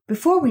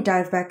Before we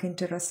dive back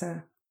into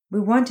Rasa, we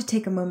want to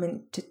take a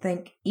moment to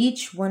thank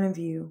each one of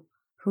you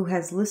who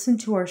has listened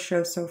to our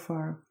show so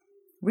far,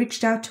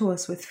 reached out to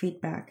us with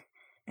feedback,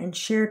 and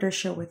shared our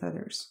show with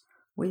others.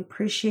 We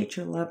appreciate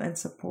your love and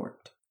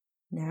support.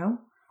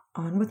 Now,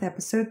 on with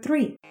episode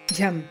 3.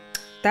 Jam,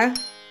 ta,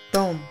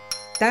 tom,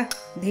 ta,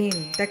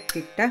 dhim,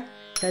 takkita,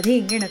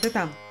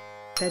 tadhinginatatam,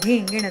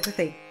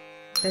 tadhinginatatai,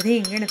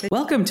 tadhinginatatai.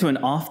 Welcome to an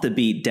Off the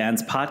Beat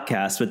dance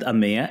podcast with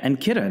Ameya and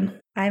Kiran.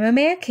 I'm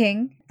Ameya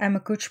King. I'm a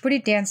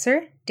Kuchipudi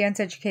dancer, dance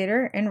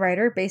educator, and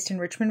writer based in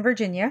Richmond,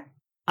 Virginia.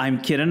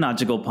 I'm Kiran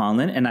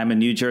Najagopalan, and I'm a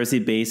New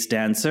Jersey-based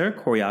dancer,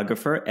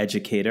 choreographer,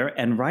 educator,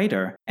 and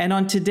writer. And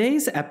on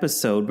today's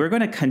episode, we're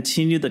going to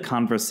continue the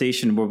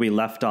conversation where we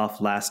left off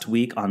last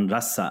week on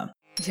Rasa.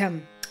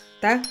 Jam,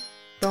 ta,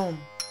 tom,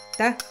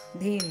 ta,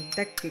 dhim,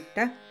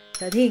 takkita,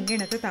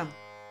 tadhinginatatam,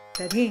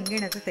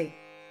 tadhinginatatai,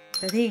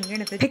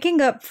 tadhinginatatai.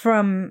 Picking up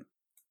from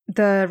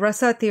the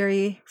Rasa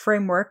theory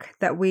framework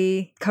that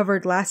we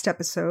covered last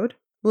episode,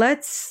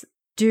 let's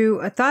do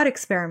a thought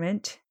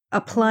experiment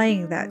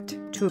applying that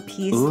to a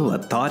piece. Ooh, a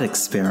thought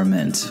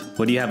experiment.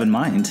 What do you have in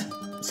mind?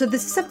 So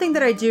this is something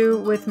that I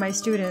do with my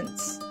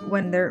students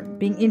when they're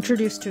being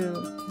introduced to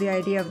the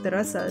idea of the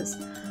rasas,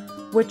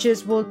 which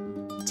is we'll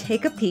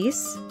take a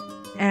piece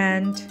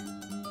and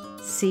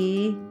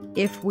see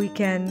if we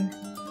can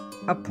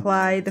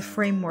apply the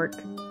framework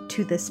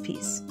to this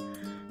piece.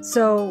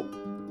 So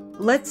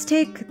let's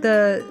take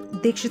the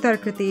Dikshitar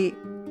Kriti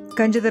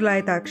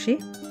Kanjadalai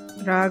Takshi,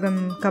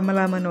 Ragam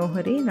Kamala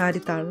Manohari,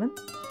 Naditalam.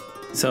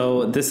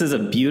 So this is a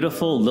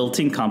beautiful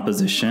lilting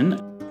composition,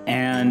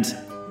 and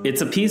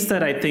it's a piece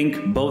that I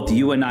think both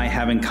you and I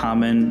have in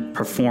common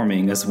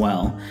performing as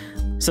well.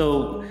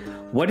 So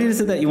what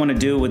is it that you want to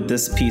do with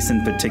this piece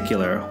in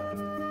particular?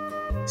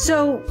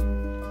 So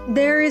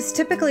there is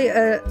typically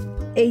a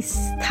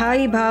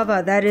sthai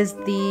bhava that is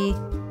the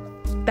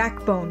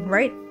backbone,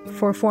 right,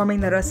 for forming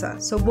the rasa.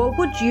 So what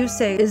would you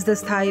say is the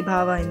sthai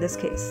bhava in this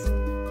case?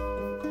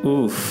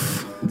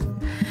 Oof.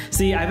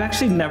 See, I've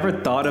actually never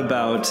thought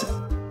about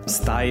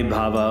sthai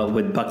bhava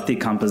with bhakti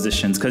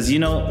compositions, because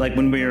like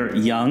when we're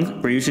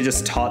young, we're usually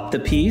just taught the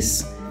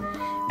piece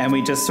and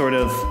we just sort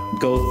of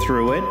go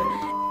through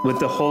it with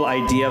the whole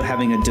idea of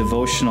having a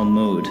devotional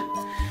mood.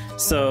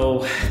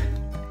 So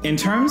in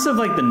terms of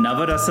like the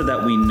navarasa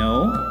that we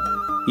know,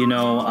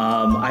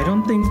 I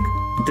don't think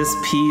this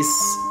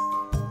piece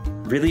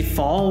really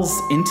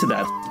falls into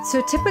that.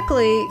 So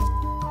typically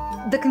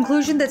the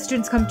conclusion that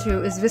students come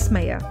to is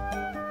vismaya,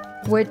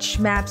 which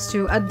maps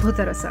to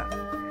adbhuta rasa.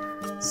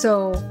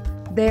 So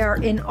they are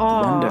in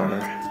awe,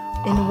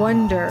 in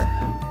wonder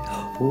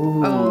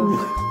of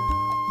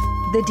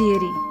the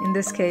deity, in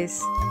this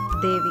case,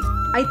 Devi.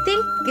 I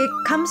think it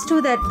comes to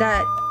that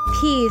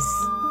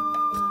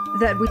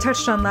piece that we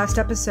touched on last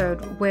episode,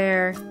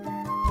 where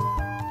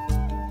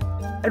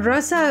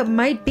rasa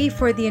might be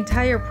for the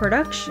entire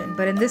production,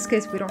 but in this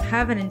case, we don't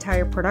have an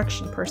entire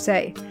production per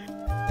se.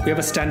 We have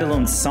a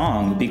standalone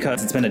song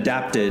because it's been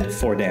adapted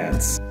for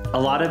dance. A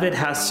lot of it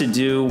has to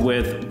do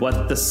with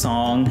what the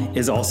song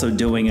is also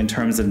doing in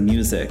terms of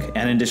music,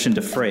 and in addition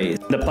to phrase.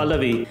 The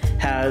pallavi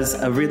has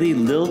a really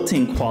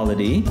lilting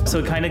quality, so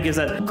it kind of gives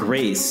that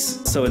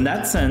grace. So in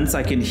that sense,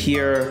 I can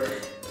hear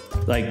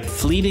like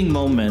fleeting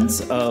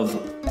moments of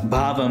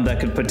bhavam that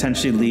could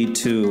potentially lead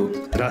to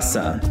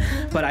rasa.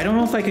 But I don't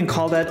know if I can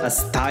call that a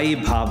sthai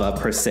bhava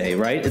per se,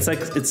 right?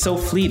 It's so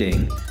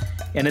fleeting.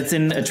 And it's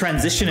in a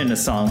transition in a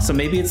song, so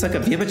maybe it's like a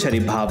vyabhachari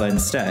bhava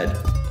instead.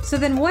 So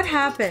then what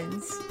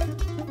happens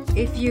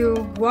if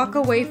you walk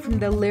away from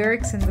the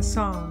lyrics in the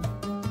song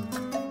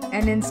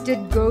and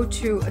instead go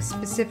to a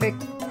specific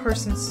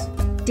person's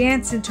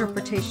dance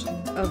interpretation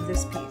of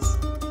this piece?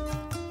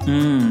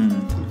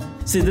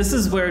 See, this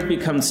is where it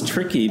becomes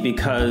tricky,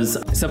 because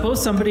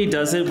suppose somebody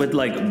does it with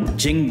like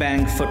jing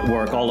bang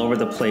footwork all over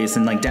the place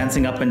and like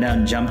dancing up and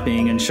down,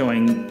 jumping and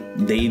showing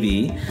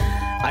Devi.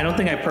 I don't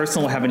think I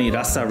personally have any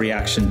rasa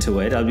reaction to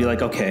it. I'll be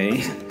like,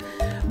 okay.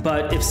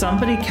 But if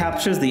somebody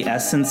captures the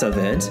essence of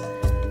it,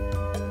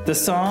 the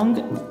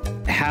song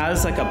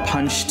has like a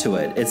punch to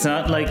it. It's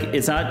not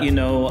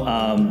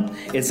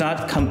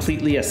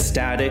completely a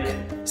static,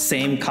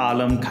 same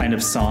column kind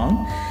of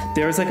song.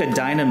 There's like a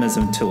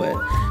dynamism to it.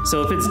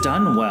 So if it's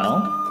done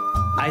well,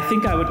 I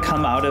think I would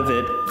come out of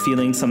it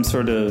feeling some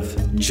sort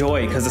of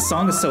joy, because the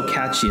song is so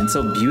catchy and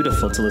so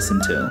beautiful to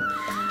listen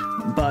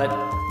to. But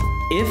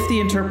if the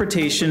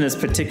interpretation is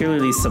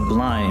particularly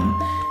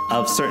sublime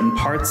of certain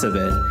parts of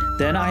it,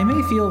 then I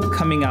may feel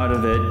coming out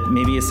of it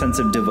maybe a sense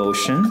of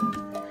devotion,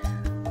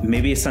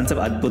 maybe a sense of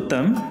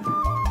adbhutam.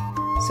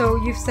 So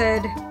you've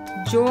said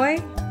joy,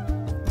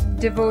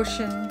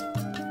 devotion,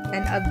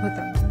 and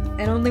adbhutam.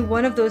 And only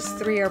one of those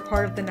three are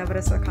part of the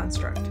Navarasa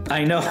construct.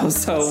 I know,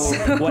 so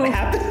what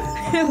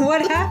happened?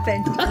 What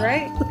happened,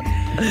 right?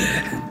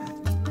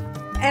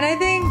 And I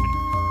think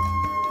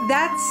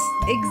that's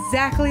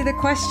exactly the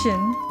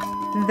question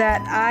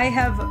that I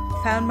have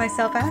found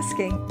myself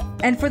asking.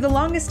 And for the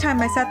longest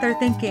time, I sat there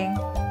thinking,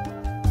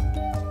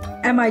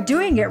 am I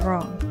doing it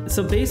wrong?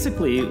 So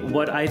basically,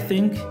 what I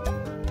think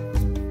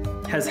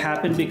has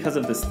happened because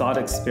of this thought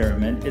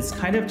experiment. It's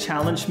kind of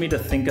challenged me to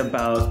think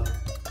about,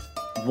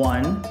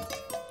 one,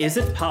 is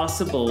it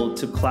possible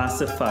to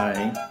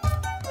classify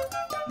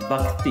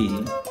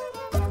bhakti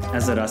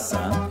as a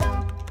rasa?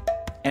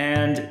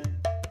 And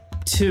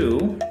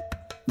two,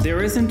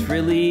 there isn't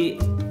really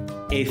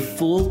a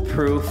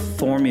foolproof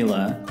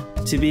formula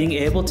to being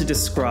able to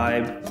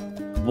describe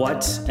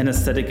what an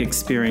aesthetic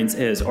experience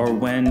is, or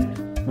when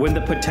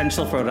the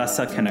potential for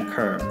rasa can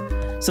occur.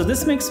 So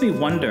this makes me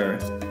wonder,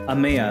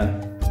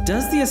 Ameya,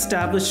 does the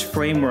established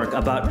framework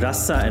about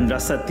rasa and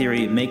rasa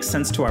theory make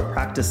sense to our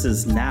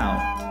practices now?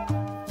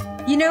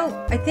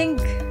 I think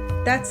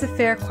that's a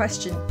fair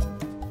question.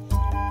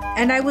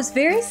 And I was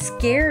very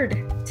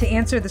scared to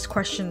answer this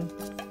question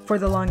for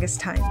the longest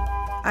time.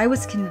 I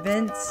was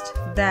convinced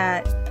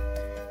that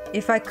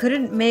if I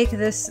couldn't make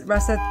this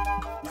rasa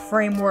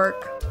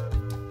framework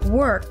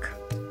work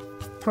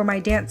for my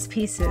dance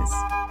pieces,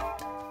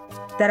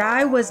 that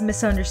I was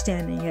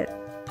misunderstanding it,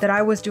 that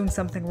I was doing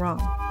something wrong.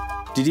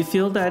 Did you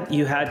feel that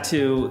you had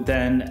to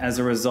then, as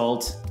a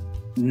result,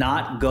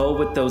 not go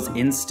with those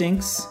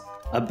instincts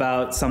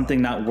about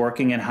something not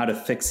working and how to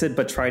fix it,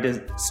 but try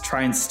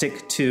and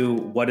stick to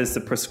what is the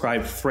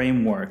prescribed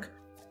framework?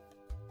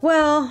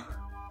 Well,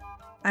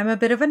 I'm a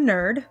bit of a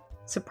nerd.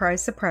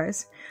 Surprise,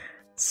 surprise.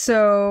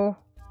 So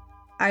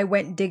I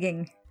went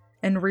digging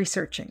and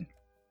researching.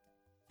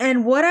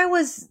 And what I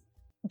was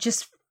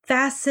just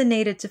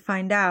fascinated to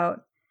find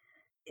out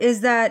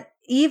is that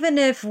even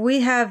if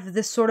we have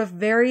this sort of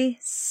very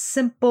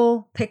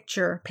simple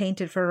picture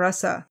painted for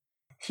rasa,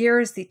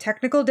 here's the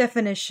technical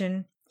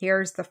definition,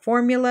 here's the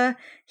formula,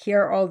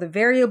 here are all the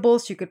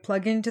variables you could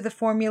plug into the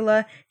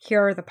formula,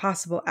 here are the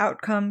possible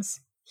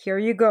outcomes, here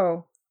you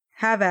go,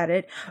 have at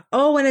it.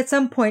 Oh, and at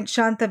some point,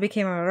 Shanta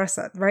became a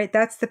rasa, right?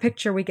 That's the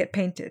picture we get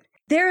painted.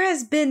 There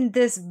has been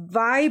this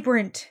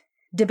vibrant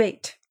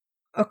debate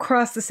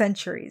across the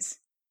centuries.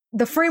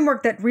 The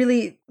framework that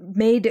really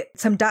made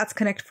some dots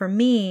connect for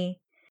me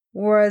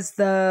was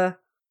the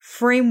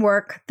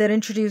framework that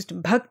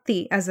introduced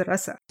bhakti as a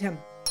rasa.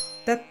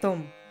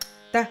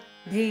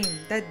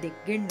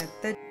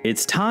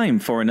 It's time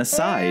for an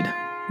aside.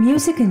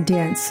 Music and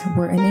dance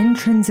were an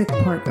intrinsic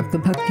part of the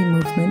bhakti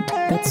movement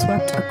that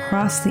swept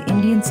across the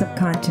Indian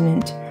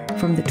subcontinent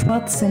from the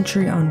 12th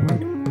century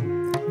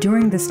onward.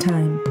 During this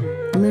time,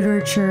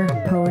 literature,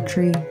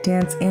 poetry,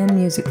 dance, and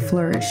music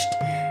flourished,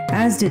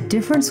 as did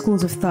different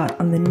schools of thought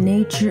on the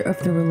nature of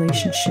the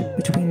relationship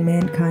between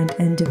mankind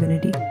and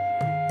divinity.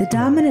 The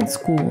dominant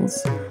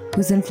schools,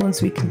 whose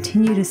influence we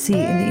continue to see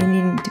in the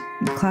Indian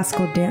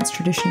classical dance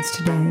traditions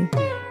today,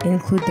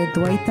 include the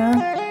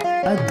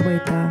Dvaita,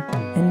 Advaita,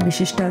 and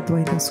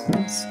Vishishtadvaita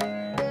schools.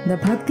 The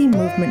Bhakti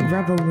movement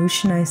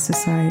revolutionized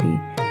society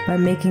by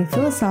making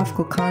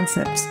philosophical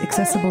concepts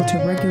accessible to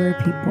regular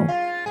people.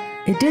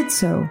 It did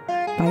so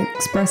by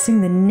expressing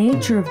the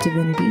nature of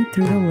divinity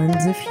through the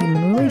lens of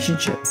human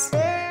relationships,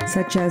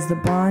 such as the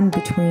bond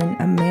between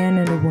a man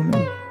and a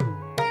woman,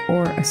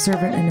 or a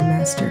servant and a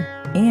master,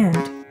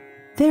 and,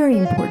 very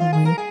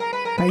importantly,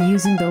 by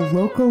using the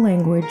local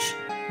language,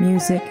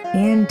 music,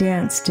 and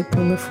dance to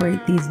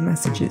proliferate these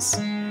messages.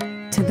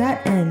 To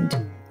that end,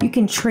 you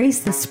can trace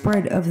the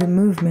spread of the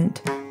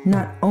movement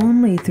not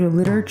only through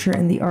literature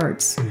and the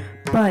arts,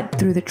 but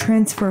through the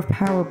transfer of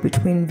power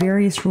between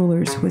various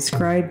rulers who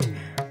ascribed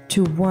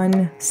to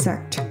one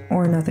sect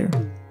or another.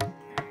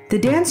 The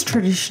dance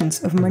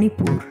traditions of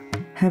Manipur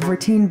have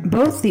retained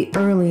both the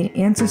early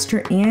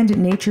ancestor and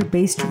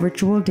nature-based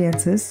ritual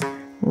dances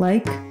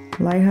like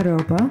Lai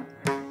Haroba,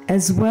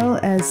 as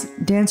well as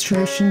dance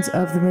traditions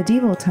of the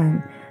medieval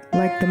time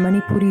like the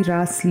Manipuri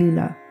Ras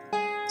Leela.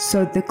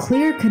 So the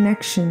clear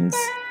connections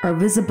are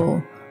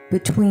visible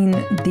between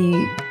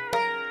the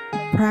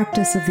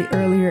practice of the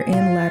earlier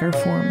and latter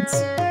forms,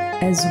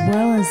 as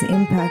well as the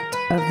impact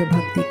of the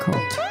Bhakti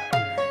cult.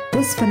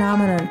 This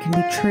phenomenon can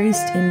be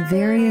traced in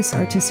various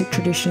artistic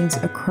traditions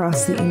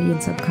across the Indian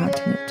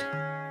subcontinent.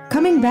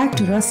 Coming back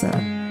to rasa,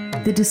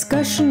 the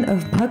discussion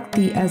of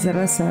bhakti as a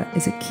rasa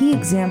is a key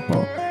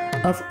example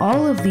of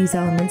all of these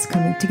elements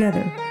coming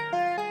together.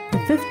 The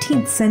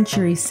 15th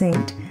century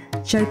saint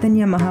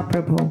Chaitanya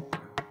Mahaprabhu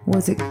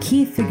was a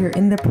key figure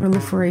in the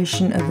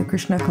proliferation of the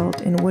Krishna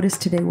cult in what is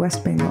today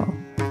West Bengal,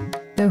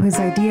 though his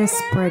ideas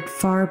spread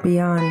far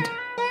beyond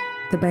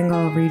the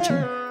Bengal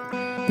region.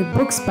 The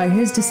books by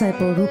his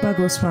disciple Rupa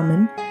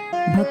Goswamin,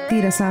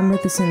 Bhakti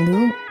Rasamrita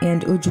Sindhu,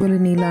 and Ujjwala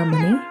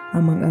Neelamani,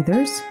 among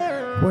others,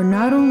 were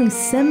not only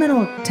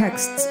seminal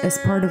texts as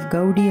part of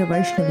Gaudiya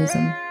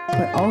Vaishnavism,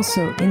 but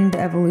also in the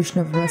evolution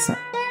of rasa.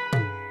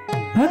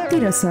 Bhakti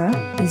rasa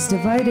is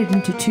divided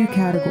into two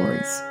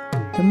categories.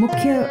 The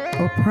mukhya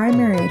or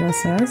primary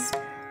rasas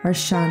are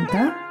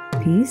Shanta,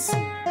 peace,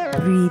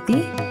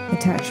 Priti,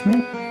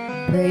 attachment,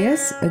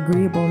 Prayas,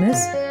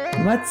 agreeableness,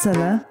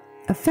 Vatsala,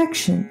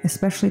 affection,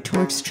 especially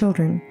towards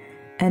children,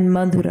 and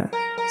Madhura,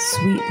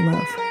 sweet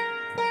love.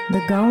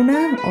 The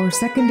Gauna or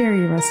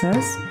secondary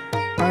rasas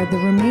are the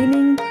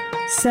remaining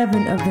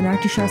 7 of the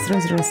Natya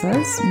Shastra's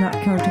rasas, not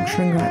counting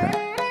Shringara.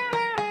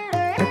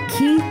 A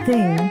key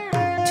thing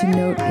to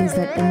note is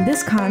that in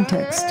this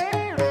context,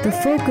 the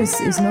focus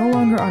is no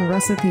longer on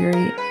rasa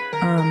theory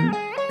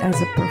as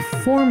a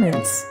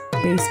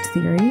performance-based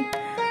theory,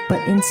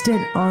 but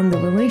instead on the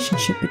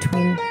relationship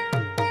between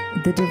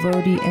the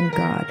devotee and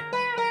God.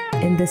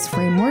 In this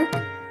framework,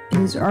 it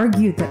is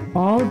argued that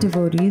all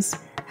devotees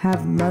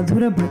have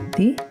Madhura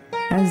Bhakti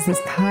as the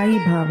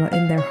Sthayi Bhava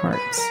in their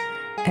hearts,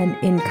 and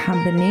in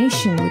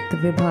combination with the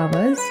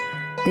Vibhavas,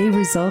 they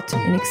result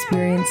in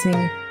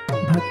experiencing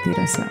Bhakti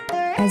Rasa.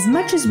 As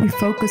much as we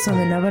focus on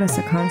the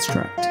Navarasa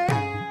construct,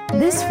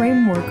 this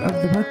framework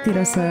of the Bhakti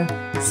Rasa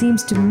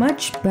seems to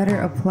much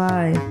better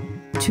apply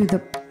to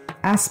the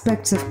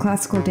aspects of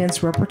classical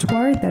dance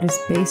repertoire that is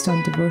based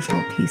on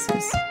devotional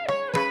pieces.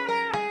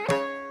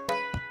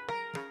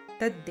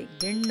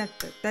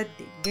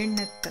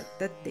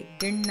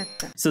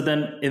 So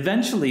then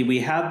eventually we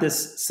have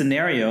this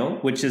scenario,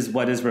 which is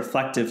what is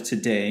reflective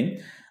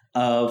today,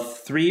 of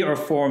 3 or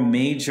 4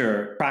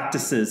 major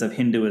practices of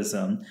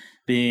Hinduism,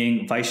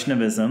 being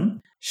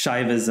Vaishnavism,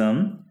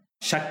 Shaivism,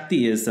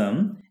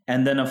 Shaktiism,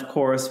 and then, of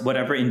course,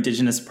 whatever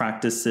indigenous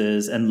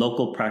practices and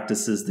local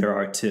practices there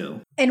are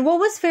too. And what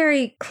was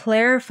very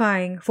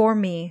clarifying for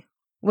me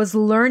was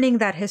learning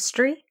that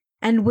history.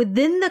 And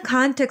within the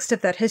context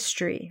of that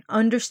history,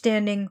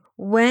 understanding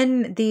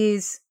when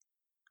these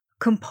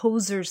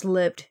composers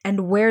lived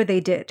and where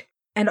they did.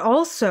 And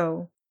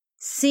also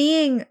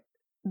seeing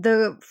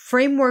the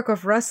framework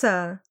of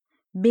rasa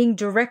being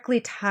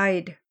directly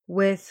tied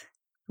with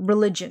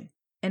religion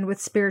and with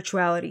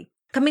spirituality.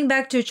 Coming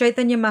back to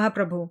Chaitanya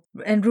Mahaprabhu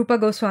and Rupa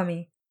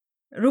Goswami.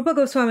 Rupa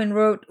Goswami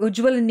wrote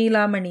Ujjwala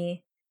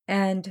Nilamani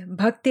and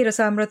Bhakti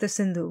Rasamrita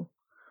Sindhu,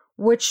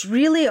 which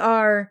really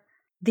are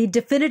the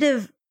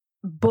definitive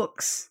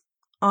books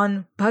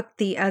on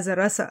bhakti as a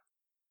rasa.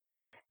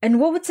 And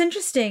what's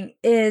interesting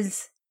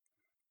is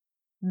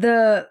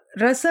the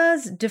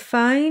rasas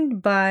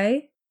defined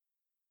by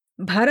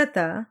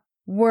Bharata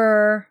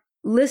were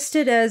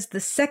listed as the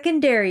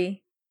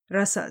secondary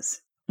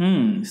rasas.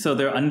 So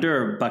they're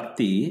under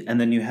bhakti, and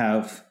then you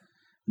have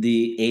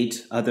the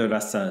 8 other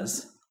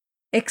rasas.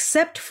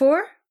 Except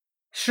for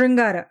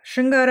Sringara.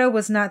 Sringara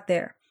was not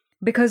there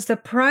because the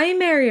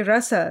primary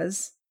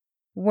rasas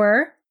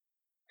were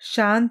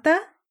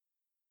Shanta,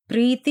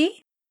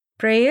 Preeti,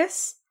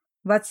 Preyas,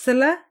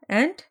 Vatsala,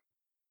 and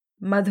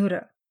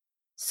Madhura.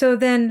 So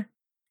then,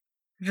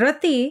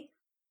 Rati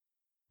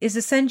is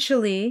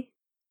essentially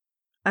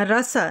a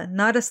rasa,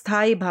 not a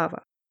sthayi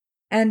bhava.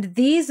 And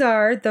these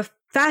are the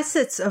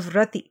facets of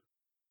Rati.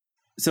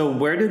 So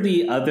where do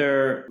the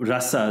other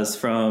rasas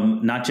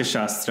from Natya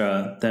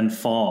Shastra then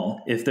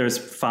fall if there's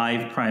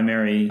 5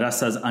 primary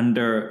rasas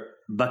under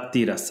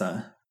Bhakti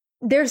Rasa?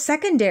 They're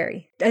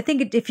secondary. I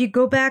think if you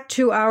go back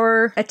to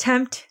our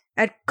attempt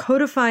at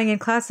codifying and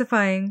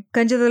classifying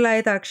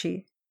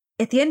Kanjalayatakshi,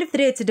 at the end of the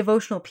day, it's a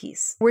devotional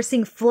piece. We're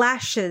seeing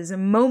flashes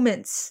and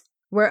moments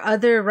where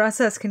other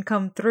rasas can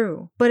come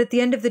through. But at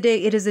the end of the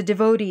day, it is a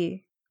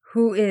devotee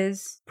who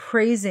is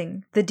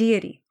praising the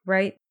deity,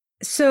 right?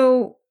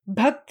 So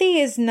bhakti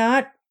is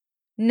not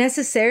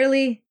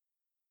necessarily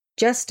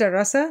just a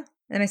rasa,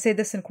 and I say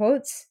this in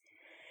quotes.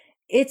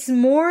 It's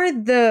more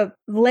the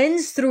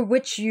lens through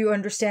which you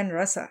understand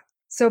rasa.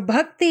 So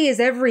bhakti is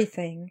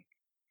everything.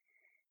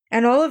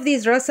 And all of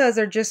these rasas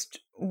are just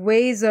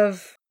ways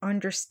of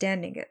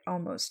understanding it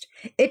almost.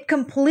 It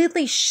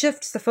completely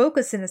shifts the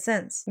focus in a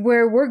sense,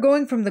 where we're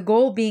going from the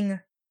goal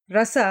being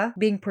rasa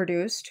being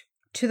produced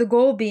to the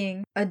goal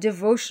being a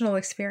devotional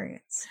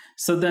experience.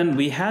 So then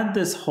we had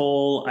this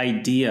whole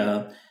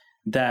idea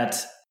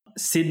that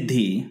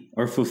siddhi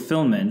or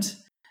fulfillment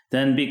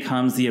then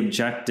becomes the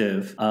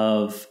objective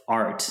of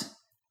art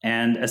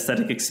and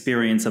aesthetic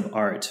experience of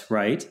art,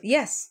 right?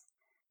 Yes.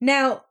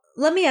 Now,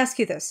 let me ask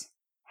you this.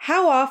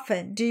 How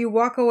often do you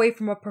walk away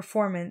from a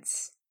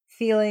performance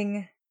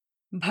feeling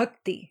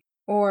bhakti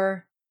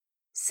or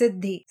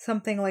siddhi,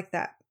 something like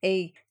that,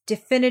 a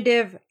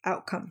definitive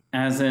outcome?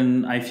 As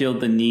in, I feel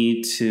the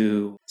need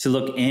to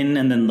look in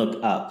and then look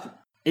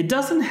up. It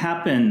doesn't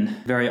happen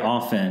very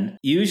often.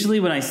 Usually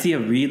when I see a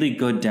really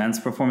good dance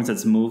performance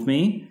that's moved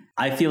me,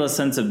 I feel a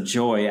sense of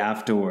joy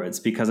afterwards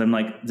because I'm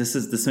like, this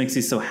makes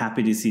me so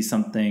happy to see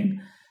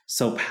something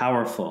so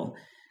powerful.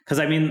 Because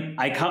I mean,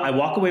 I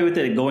walk away with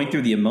it going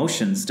through the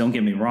emotions, don't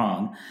get me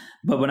wrong.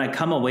 But when I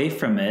come away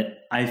from it,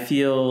 I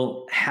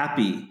feel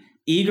happy,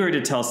 eager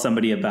to tell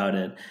somebody about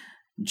it,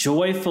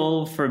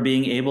 joyful for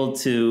being able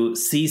to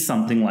see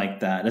something like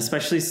that,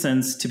 especially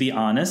since, to be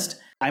honest,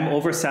 I'm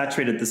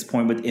oversaturated at this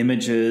point with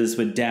images,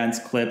 with dance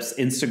clips,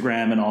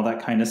 Instagram, and all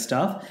that kind of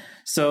stuff.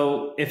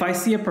 So if I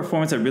see a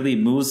performance that really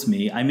moves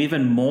me, I'm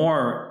even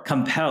more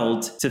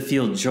compelled to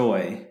feel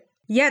joy.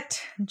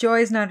 Yet,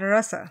 joy is not a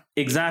rasa.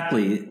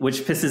 Exactly,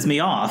 which pisses me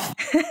off.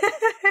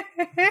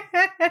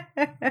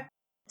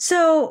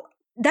 So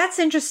that's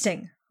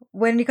interesting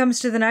when it comes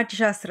to the Natya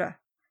Shastra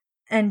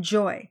and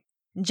joy.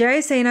 Jay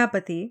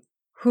Senapati,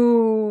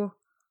 who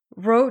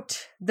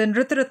wrote the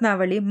Nritya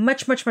Ratnavali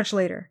much, much, much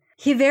later,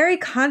 he very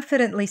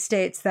confidently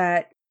states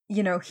that,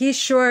 he's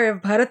sure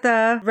if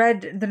Bharata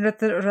read the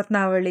Nritya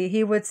Ratnavali,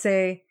 he would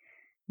say,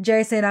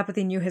 Jay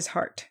Senapati knew his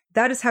heart.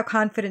 That is how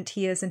confident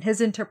he is in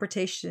his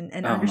interpretation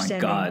and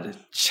understanding. Oh my God.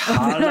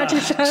 Chala.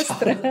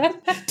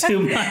 Too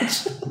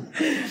much.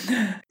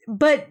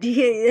 But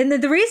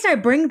the reason I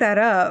bring that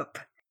up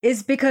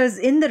is because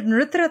in the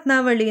Nritta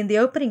Ratnavali, in the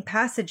opening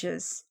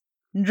passages,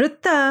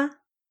 Nritta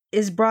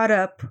is brought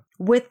up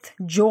with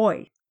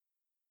joy.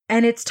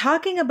 And it's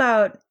talking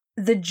about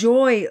the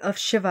joy of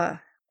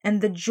Shiva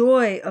and the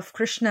joy of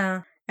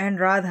Krishna and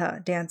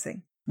Radha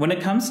dancing. When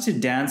it comes to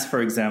dance,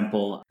 for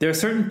example, there are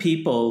certain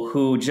people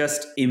who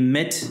just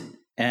emit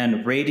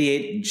and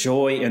radiate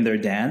joy in their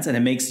dance, and it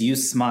makes you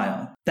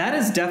smile. That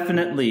is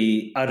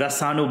definitely a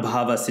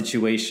rasanubhava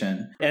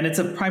situation. And it's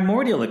a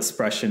primordial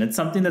expression. It's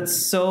something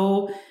that's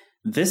so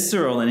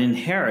visceral and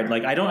inherent.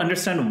 Like, I don't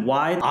understand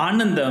why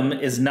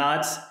Anandam is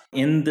not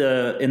in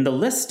the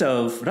list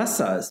of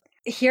rasas.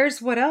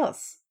 Here's what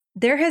else.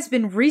 There has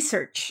been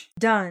research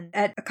done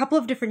at a couple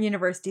of different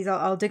universities.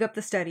 I'll dig up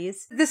the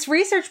studies. This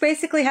research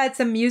basically had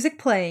some music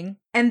playing,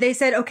 and they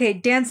said, okay,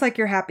 dance like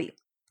you're happy.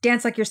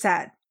 Dance like you're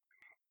sad.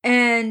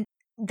 And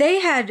they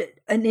had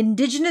an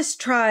indigenous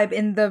tribe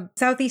in the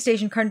Southeast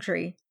Asian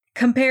country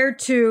compared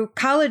to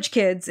college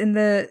kids on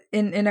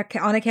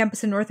a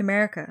campus in North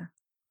America,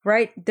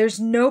 right? There's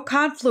no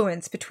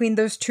confluence between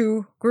those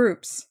two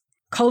groups.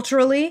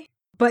 Culturally,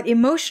 but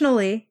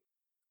emotionally,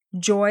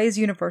 joy is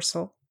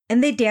universal.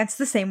 And they danced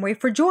the same way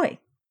for joy.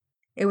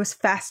 It was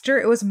faster,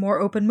 it was more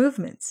open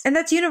movements. And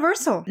that's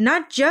universal,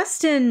 not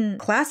just in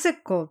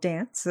classical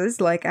dances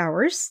like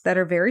ours that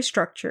are very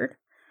structured,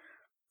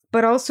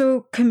 but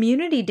also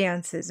community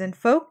dances and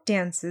folk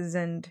dances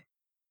and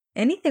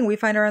anything we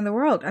find around the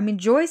world. I mean,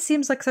 joy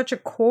seems like such a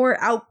core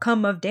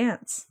outcome of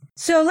dance.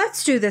 So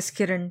let's do this,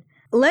 Kiran.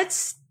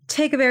 Let's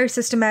take a very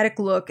systematic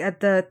look at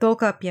the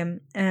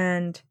Tolkappiyam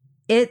and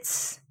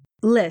its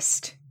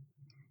list,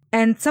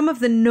 and some of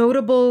the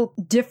notable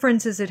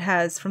differences it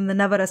has from the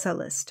Navarasa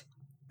list.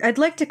 I'd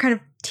like to kind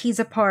of tease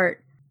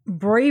apart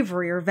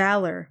bravery or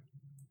valor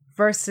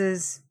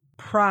versus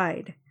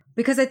pride,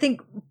 because I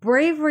think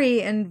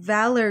bravery and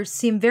valor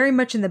seem very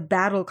much in the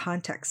battle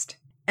context.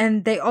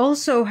 And they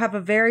also have a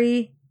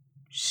very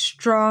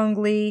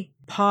strongly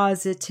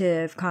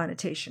positive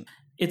connotation.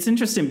 It's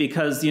interesting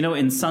because, in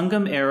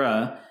Sangam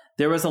era,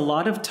 there was a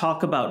lot of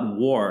talk about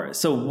war.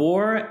 So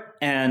war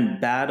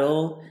and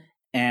battle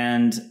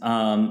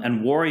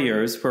and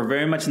warriors were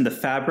very much in the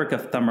fabric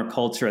of Tamil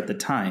culture at the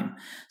time.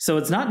 So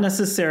it's not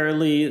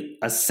necessarily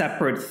a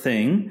separate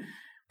thing,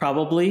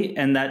 probably,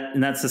 in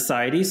that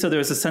society. So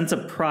there's a sense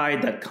of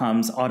pride that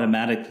comes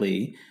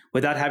automatically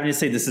without having to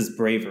say this is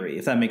bravery,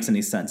 if that makes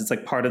any sense. It's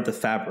like part of the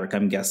fabric,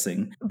 I'm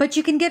guessing. But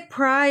you can get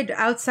pride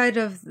outside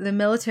of the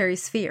military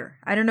sphere.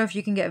 I don't know if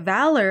you can get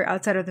valor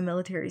outside of the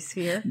military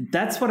sphere.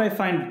 That's what I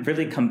find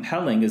really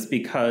compelling, is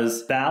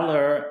because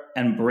valor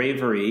and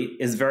bravery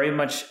is very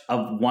much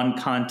of one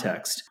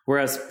context,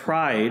 whereas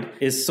pride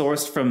is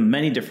sourced from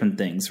many different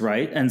things,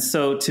 right? And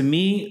so to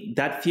me,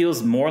 that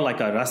feels more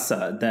like a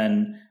rasa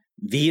than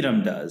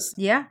Veeram does.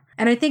 Yeah.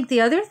 And I think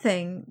the other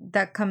thing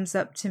that comes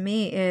up to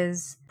me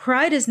is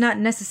pride is not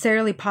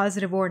necessarily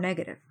positive or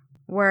negative,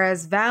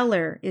 whereas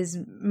valor is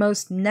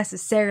most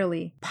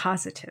necessarily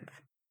positive.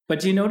 But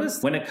do you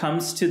notice when it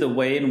comes to the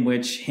way in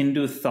which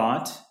Hindu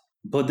thought,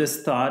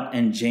 Buddhist thought,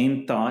 and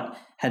Jain thought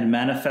had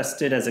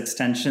manifested as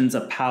extensions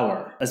of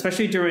power,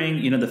 especially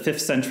during, the 5th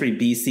century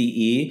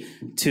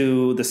BCE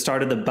to the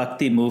start of the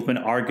Bhakti movement,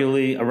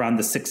 arguably around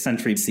the 6th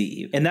century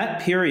CE. In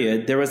that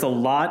period, there was a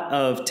lot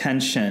of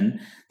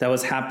tension that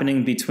was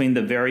happening between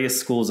the various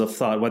schools of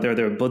thought, whether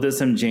they're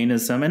Buddhism,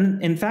 Jainism,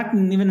 and in fact,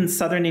 even in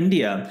southern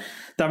India.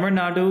 Tamil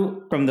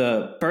Nadu, from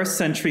the 1st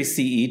century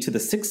CE to the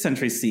 6th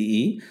century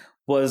CE,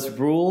 was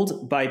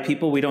ruled by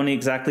people we don't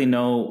exactly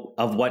know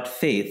of what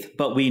faith,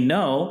 but we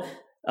know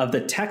of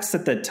the texts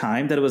at that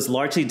time that it was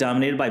largely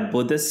dominated by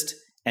Buddhist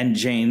and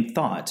Jain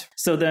thought.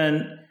 So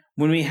then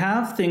when we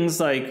have things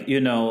like,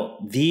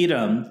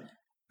 Veeram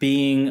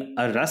being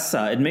a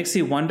rasa, it makes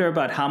you wonder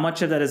about how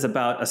much of that is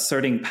about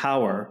asserting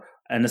power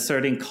and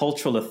asserting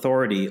cultural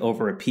authority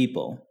over a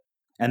people.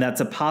 And that's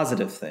a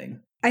positive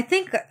thing. I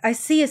think I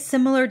see a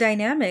similar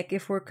dynamic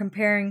if we're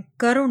comparing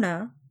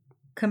karuna,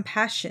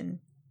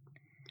 compassion,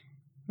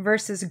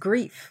 versus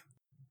grief.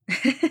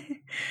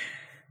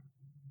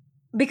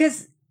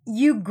 Because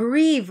you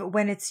grieve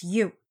when it's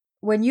you,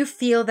 when you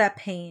feel that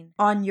pain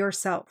on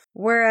yourself,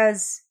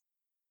 whereas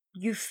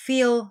you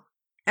feel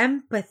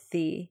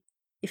empathy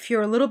if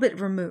you're a little bit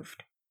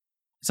removed.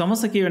 It's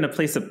almost like you're in a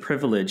place of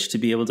privilege to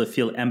be able to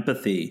feel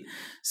empathy.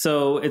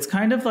 So it's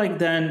kind of like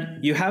then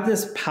you have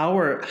this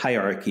power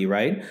hierarchy,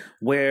 right?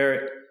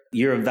 Where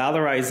you're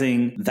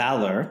valorizing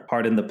valor,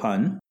 pardon the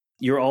pun.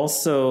 You're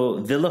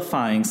also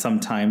vilifying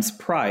sometimes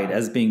pride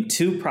as being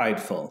too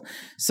prideful.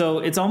 So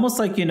it's almost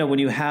like, when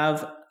you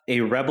have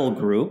a rebel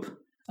group,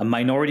 a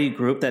minority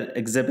group that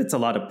exhibits a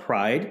lot of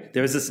pride,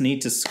 there's this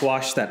need to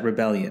squash that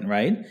rebellion,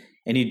 right?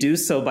 And you do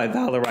so by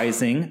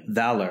valorizing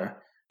valor.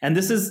 And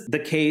this is the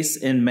case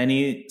in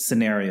many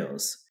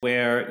scenarios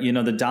where,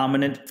 the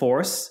dominant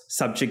force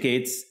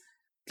subjugates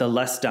the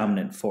less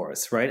dominant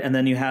force, right? And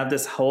then you have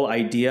this whole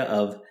idea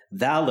of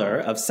valor,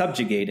 of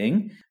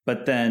subjugating,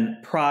 but then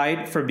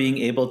pride for being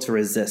able to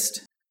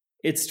resist.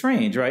 It's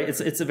strange, right?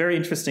 It's very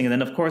interesting. And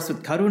then, of course,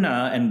 with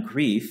karuna and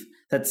grief,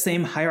 that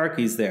same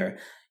hierarchy is there.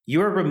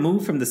 You're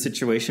removed from the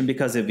situation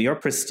because of your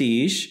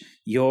prestige,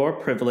 your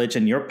privilege,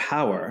 and your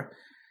power,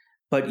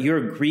 but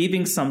you're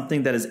grieving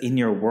something that is in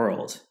your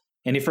world.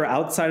 And if you're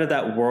outside of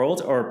that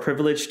world or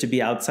privileged to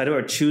be outside of it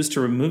or choose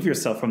to remove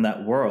yourself from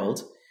that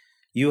world,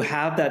 you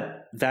have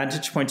that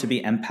vantage point to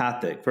be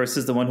empathic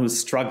versus the one who's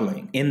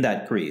struggling in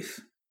that grief.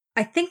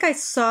 I think I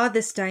saw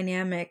this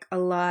dynamic a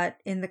lot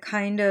in the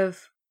kind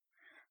of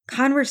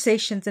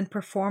conversations and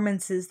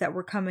performances that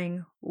were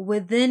coming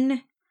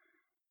within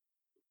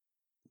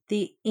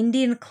the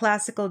Indian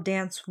classical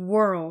dance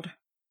world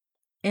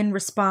in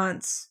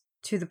response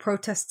to the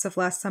protests of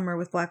last summer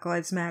with Black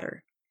Lives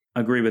Matter.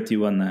 Agree with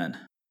you on that.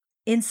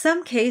 In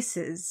some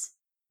cases,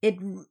 it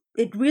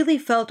really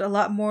felt a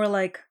lot more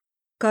like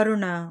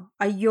karuna,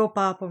 ayyo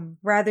papam,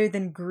 rather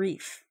than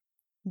grief.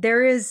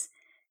 There is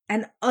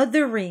an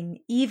othering,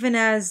 even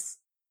as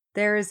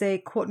there is a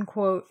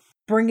quote-unquote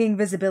bringing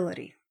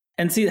visibility.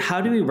 And see,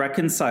 how do we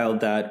reconcile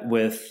that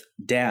with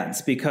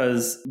dance?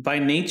 Because by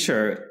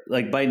nature,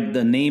 like by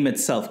the name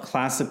itself,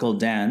 classical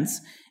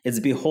dance, it's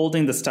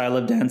beholding the style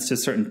of dance to a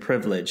certain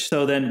privilege.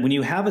 So then when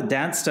you have a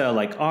dance style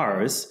like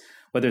ours,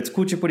 whether it's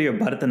Kuchipudi or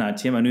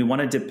Bharatanatyam, and we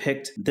want to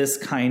depict this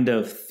kind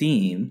of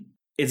theme,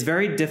 it's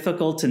very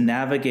difficult to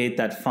navigate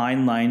that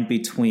fine line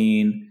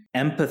between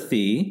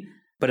empathy,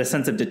 but a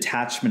sense of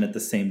detachment at the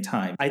same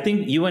time. I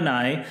think you and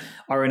I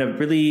are in a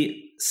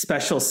really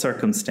special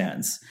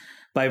circumstance.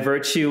 By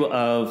virtue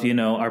of,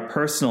 our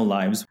personal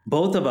lives,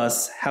 both of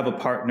us have a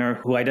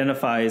partner who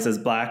identifies as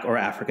Black or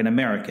African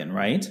American,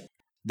 right?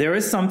 There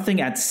is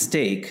something at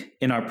stake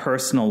in our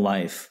personal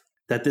life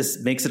that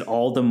this makes it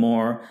all the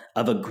more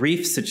of a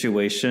grief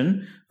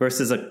situation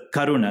versus a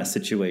karuna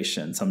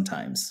situation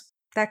sometimes.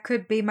 That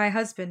could be my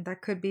husband.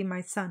 That could be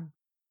my son.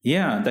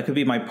 Yeah, that could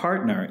be my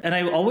partner. And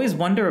I always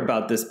wonder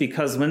about this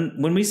because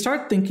when we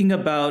start thinking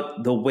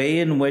about the way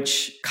in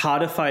which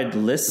codified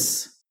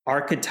lists,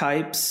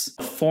 archetypes,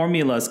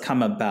 formulas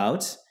come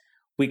about,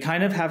 we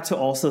kind of have to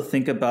also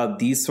think about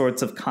these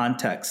sorts of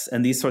contexts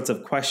and these sorts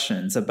of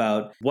questions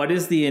about what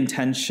is the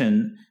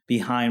intention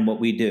behind what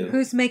we do?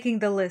 Who's making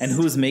the list? And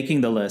who's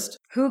making the list?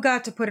 Who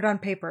got to put it on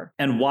paper?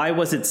 And why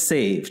was it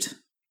saved?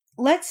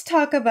 Let's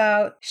talk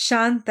about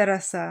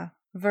Shantarasa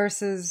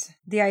versus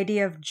the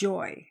idea of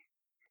joy.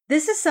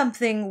 This is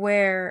something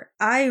where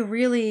I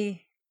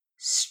really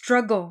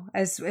struggle,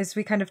 as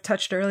we kind of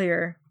touched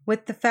earlier,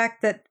 with the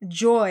fact that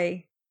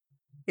joy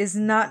is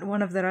not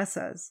one of the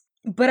rasas.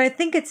 But I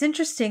think it's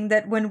interesting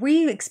that when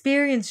we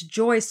experience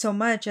joy so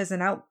much as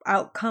an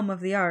outcome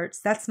of the arts,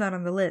 that's not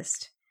on the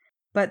list.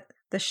 But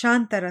the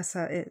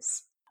Shantarasa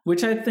is.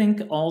 Which I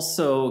think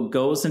also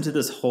goes into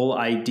this whole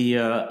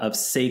idea of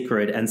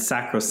sacred and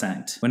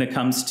sacrosanct when it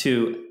comes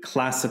to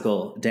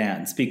classical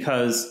dance.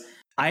 Because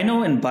I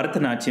know in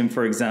Bharatanatyam,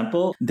 for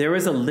example, there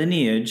is a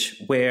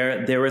lineage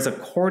where there is a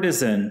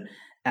courtesan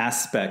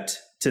aspect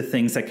to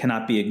things that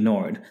cannot be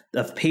ignored,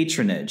 of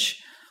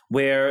patronage,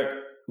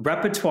 where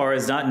repertoire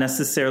is not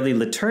necessarily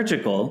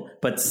liturgical,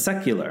 but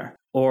secular.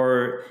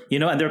 Or,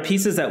 and there are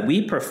pieces that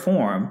we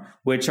perform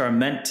which are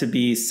meant to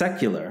be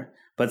secular,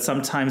 but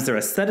sometimes they're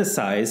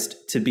aestheticized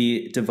to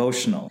be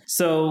devotional.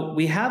 So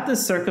we have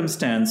this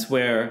circumstance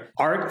where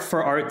art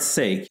for art's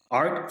sake,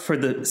 art for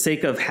the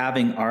sake of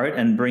having art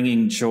and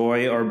bringing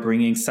joy or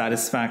bringing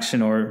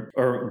satisfaction or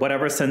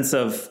whatever sense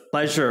of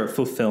pleasure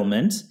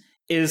fulfillment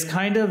is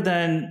kind of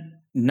then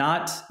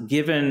not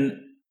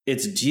given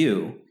its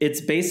due.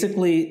 It's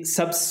basically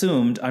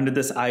subsumed under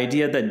this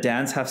idea that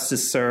dance has to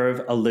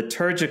serve a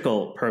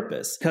liturgical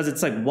purpose. Because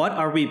it's like, what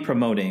are we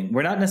promoting?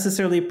 We're not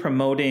necessarily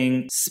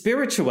promoting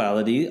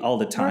spirituality all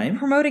the time. We're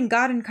promoting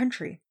God and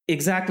country.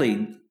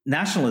 Exactly.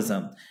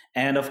 Nationalism.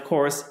 And of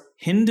course,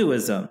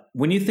 Hinduism.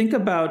 When you think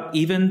about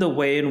even the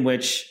way in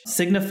which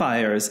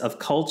signifiers of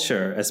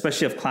culture,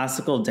 especially of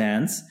classical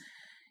dance,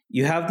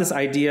 you have this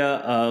idea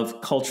of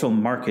cultural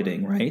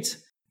marketing, right?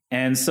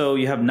 And so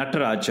you have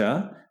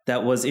Nataraja,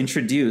 that was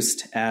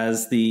introduced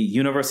as the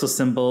universal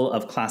symbol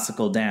of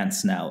classical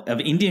dance now,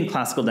 of Indian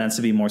classical dance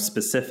to be more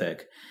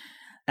specific.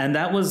 And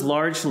that was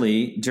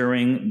largely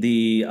during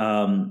the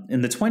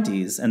in the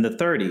 20s and the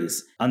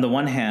 30s. On the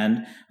one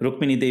hand,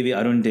 Rukmini Devi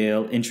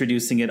Arundale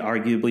introducing it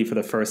arguably for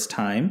the first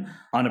time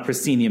on a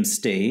proscenium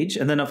stage.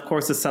 And then, of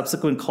course, the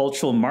subsequent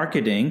cultural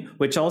marketing,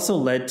 which also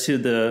led to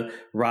the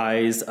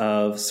rise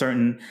of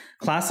certain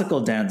classical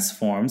dance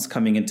forms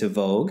coming into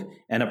vogue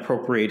and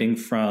appropriating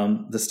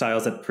from the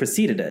styles that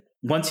preceded it.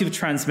 Once you've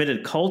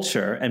transmitted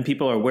culture and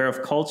people are aware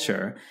of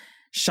culture,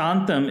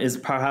 Shantam is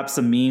perhaps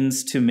a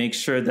means to make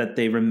sure that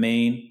they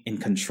remain in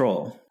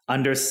control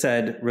under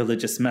said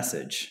religious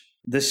message.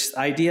 This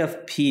idea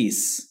of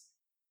peace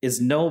is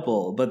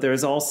noble, but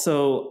there's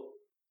also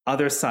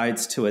other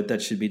sides to it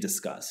that should be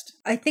discussed.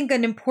 I think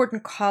an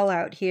important call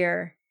out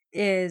here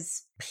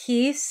is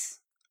peace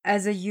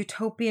as a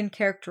utopian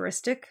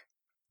characteristic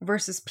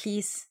versus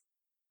peace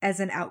as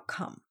an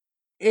outcome.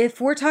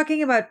 If we're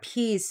talking about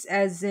peace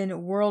as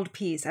in world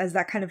peace, as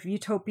that kind of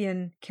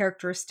utopian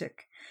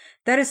characteristic,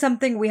 that is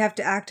something we have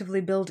to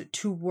actively build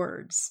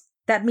towards.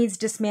 That means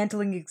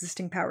dismantling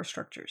existing power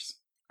structures.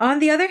 On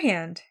the other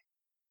hand,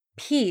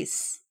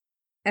 peace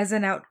as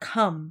an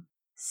outcome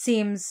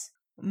seems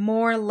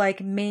more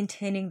like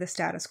maintaining the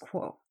status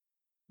quo,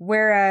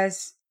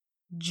 whereas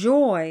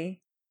joy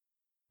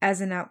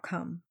as an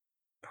outcome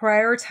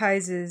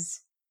prioritizes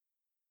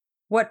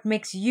what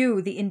makes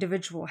you, the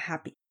individual,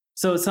 happy.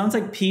 So it sounds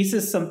like peace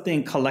is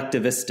something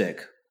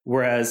collectivistic,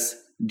 whereas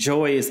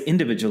joy is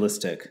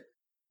individualistic.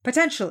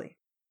 Potentially.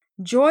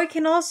 Joy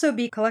can also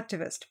be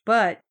collectivist,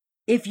 but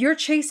if you're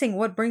chasing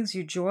what brings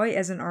you joy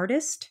as an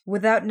artist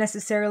without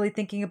necessarily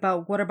thinking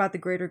about what about the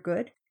greater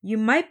good, you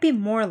might be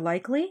more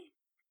likely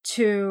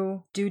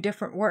to do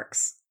different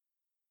works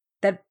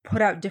that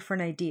put out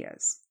different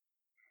ideas,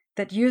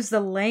 that use the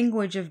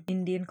language of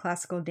Indian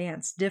classical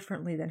dance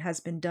differently than has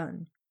been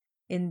done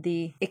in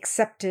the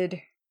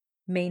accepted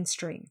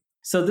mainstream.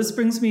 So this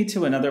brings me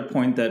to another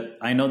point that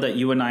I know that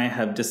you and I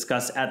have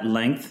discussed at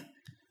length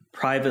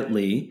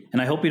privately,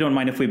 and I hope you don't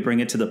mind if we bring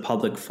it to the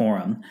public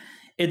forum.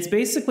 It's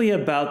basically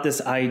about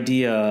this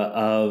idea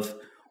of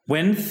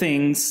when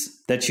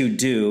things that you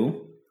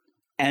do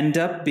end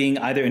up being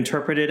either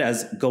interpreted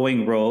as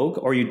going rogue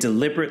or you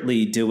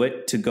deliberately do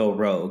it to go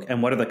rogue.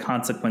 And what are the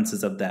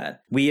consequences of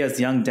that? We as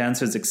young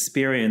dancers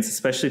experience,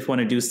 especially if you want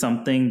to do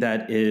something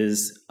that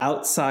is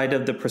outside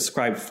of the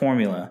prescribed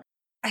formula.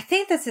 I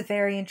think that's a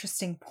very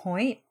interesting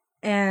point.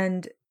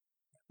 And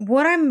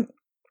what I'm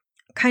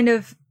kind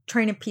of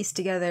trying to piece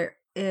together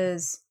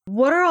is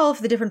what are all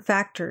of the different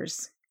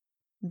factors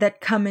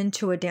that come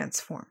into a dance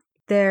form?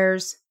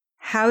 There's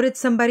how did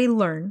somebody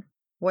learn?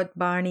 What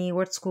bani,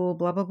 what school,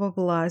 blah, blah, blah,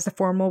 blah is the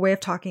formal way of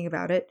talking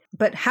about it.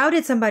 But how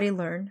did somebody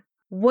learn?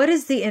 What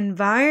is the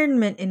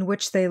environment in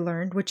which they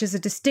learned, which is a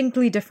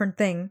distinctly different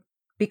thing,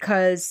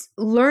 because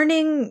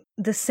learning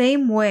the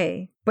same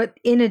way, but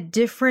in a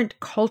different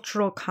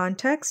cultural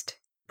context,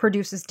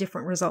 produces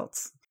different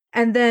results.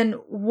 And then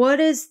what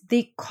is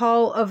the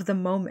call of the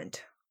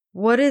moment?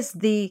 What is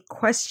the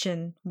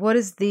question? What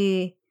is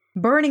the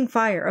burning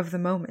fire of the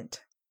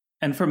moment?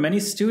 And for many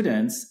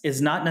students,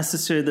 it's not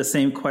necessarily the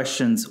same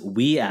questions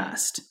we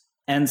asked.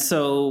 And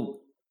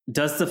so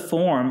does the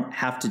form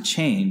have to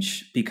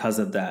change because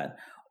of that?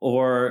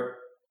 Or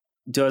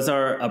does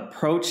our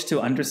approach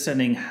to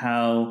understanding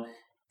how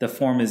the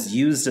form is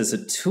used as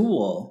a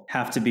tool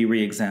have to be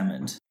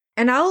re-examined?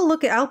 And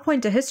I'll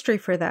point to history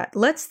for that.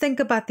 Let's think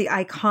about the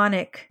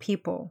iconic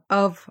people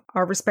of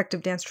our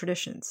respective dance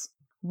traditions.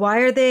 Why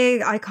are they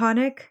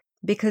iconic?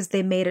 Because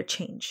they made a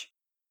change.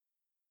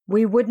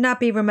 We would not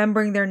be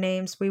remembering their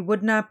names. We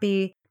would not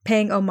be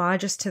paying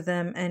homages to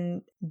them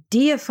and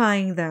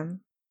deifying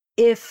them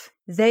if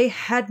they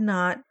had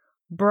not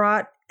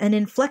brought an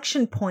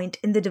inflection point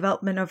in the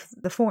development of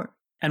the form.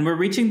 And we're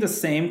reaching the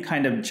same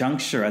kind of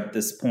juncture at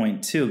this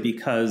point, too,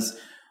 because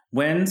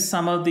when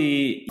some of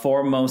the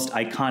foremost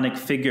iconic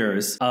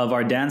figures of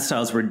our dance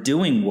styles were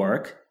doing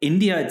work,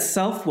 India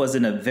itself was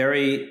in a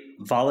very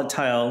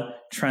volatile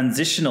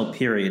transitional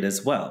period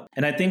as well.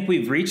 And I think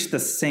we've reached the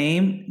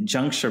same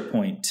juncture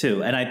point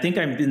too. And I think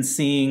I've been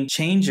seeing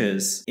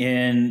changes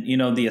in,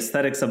 the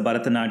aesthetics of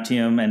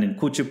Bharatanatyam and in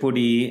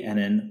Kuchipudi and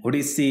in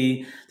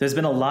Odissi. There's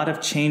been a lot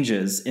of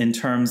changes in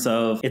terms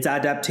of its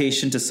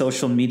adaptation to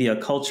social media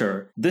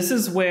culture. This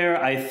is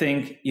where I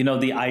think,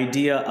 the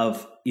idea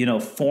of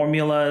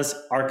formulas,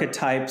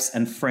 archetypes,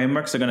 and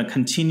frameworks are going to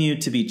continue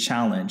to be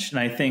challenged. And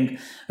I think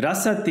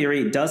rasa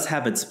theory does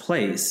have its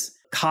place.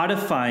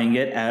 Codifying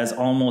it as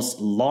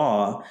almost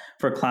law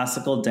for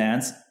classical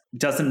dance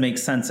doesn't make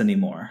sense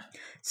anymore.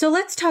 So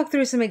let's talk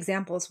through some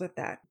examples with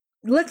that.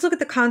 Let's look at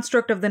the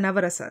construct of the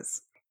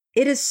Navarasas.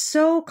 It is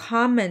so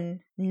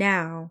common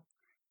now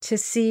to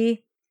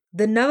see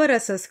the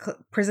Navarasas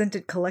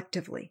presented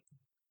collectively,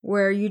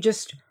 where you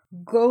just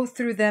go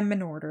through them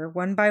in order,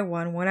 one by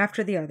one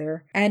after the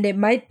other. And it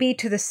might be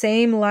to the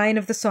same line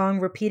of the song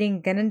repeating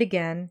again and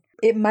again.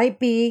 It might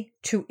be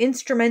to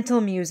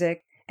instrumental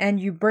music, and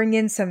you bring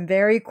in some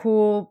very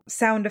cool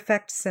sound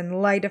effects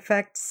and light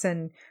effects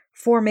and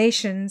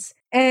formations.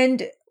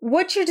 And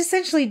what you're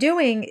essentially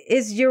doing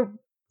is you're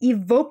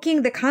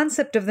evoking the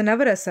concept of the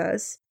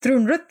Navarasas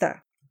through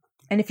nritta.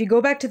 And if you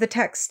go back to the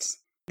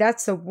texts,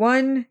 that's the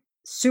one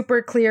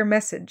super clear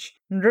message.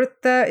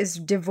 Nritta is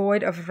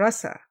devoid of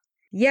rasa.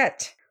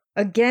 Yet,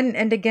 again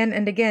and again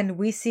and again,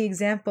 we see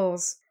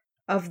examples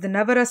of the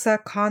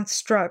Navarasa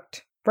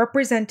construct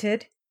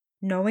represented,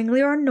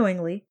 knowingly or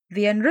unknowingly,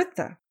 via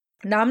nritta.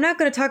 Now, I'm not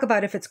going to talk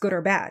about if it's good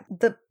or bad.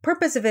 The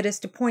purpose of it is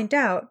to point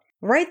out,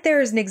 right there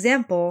is an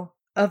example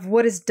of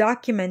what is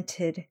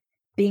documented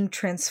being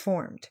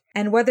transformed.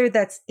 And whether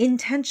that's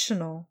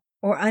intentional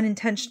or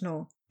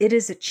unintentional, it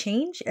is a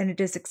change and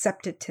it is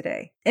accepted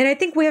today. And I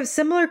think we have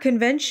similar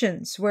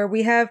conventions where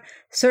we have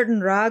certain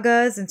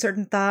ragas and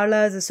certain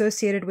talas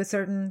associated with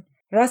certain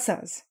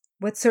rasas,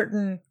 with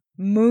certain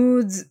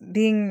moods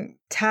being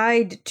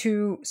tied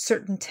to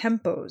certain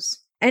tempos.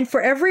 And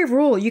for every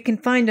rule, you can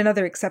find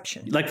another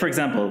exception. Like, for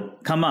example,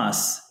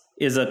 Kamas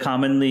is a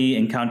commonly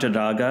encountered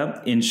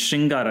raga in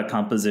Shringara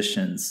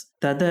compositions.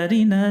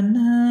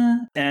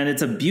 And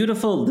it's a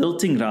beautiful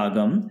lilting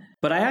ragam,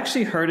 but I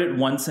actually heard it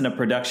once in a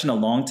production a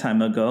long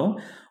time ago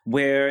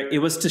where it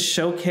was to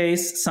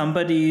showcase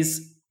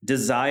somebody's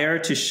desire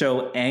to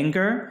show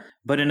anger,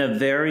 but in a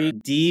very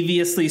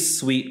deviously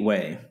sweet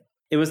way.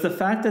 It was the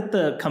fact that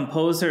the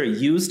composer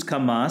used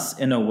Kamas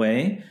in a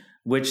way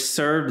which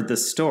served the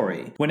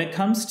story. When it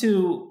comes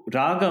to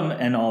ragam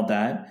and all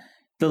that,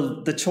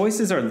 the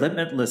choices are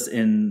limitless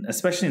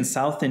especially in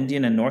South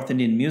Indian and North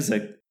Indian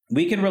music.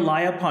 We can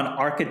rely upon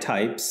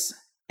archetypes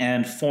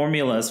and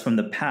formulas from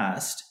the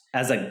past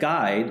as a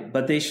guide,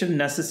 but they shouldn't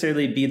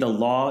necessarily be the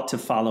law to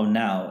follow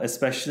now,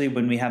 especially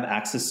when we have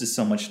access to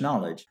so much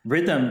knowledge.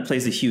 Rhythm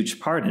plays a huge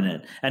part in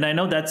it. And I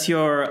know that's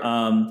your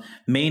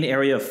main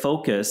area of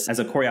focus as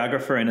a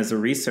choreographer and as a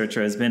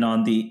researcher has been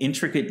on the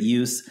intricate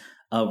use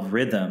of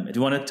rhythm. Do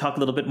you want to talk a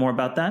little bit more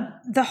about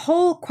that? The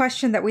whole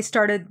question that we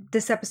started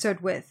this episode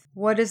with,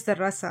 what is the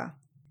rasa,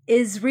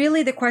 is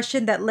really the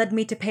question that led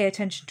me to pay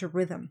attention to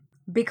rhythm.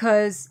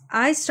 Because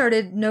I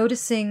started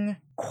noticing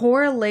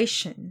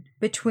correlation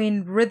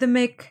between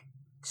rhythmic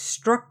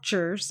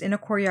structures in a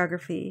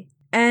choreography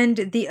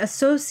and the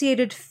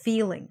associated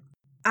feeling.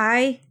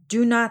 I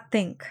do not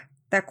think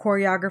that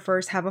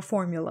choreographers have a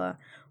formula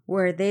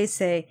where they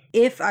say,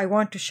 if I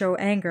want to show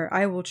anger,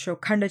 I will show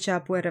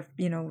Khandachap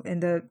in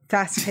the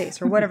fast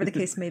pace or whatever the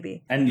case may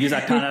be. And use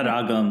Akana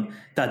Ragam,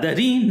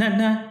 da-da-dee,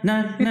 na-na,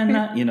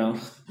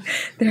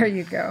 There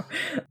you go.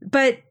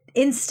 But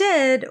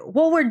instead,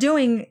 what we're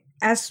doing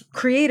as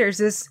creators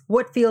is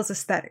what feels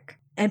aesthetic.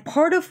 And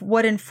part of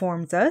what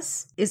informs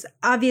us is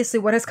obviously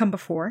what has come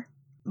before.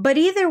 But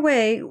either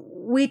way,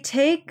 we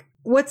take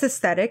what's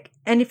aesthetic.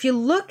 And if you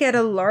look at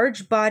a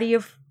large body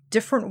of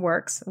different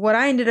works, what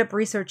I ended up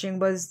researching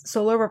was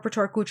solo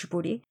repertoire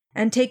Kuchipudi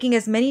and taking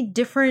as many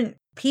different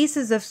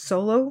pieces of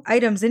solo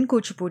items in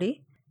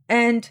Kuchipudi.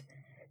 And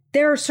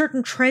there are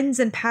certain trends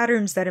and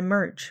patterns that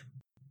emerge.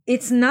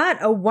 It's not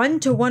a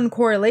one-to-one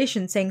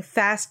correlation saying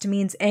fast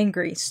means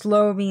angry,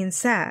 slow means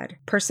sad,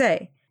 per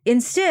se.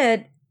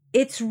 Instead,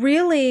 it's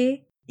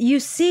really,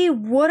 you see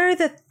what are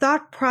the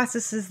thought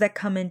processes that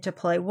come into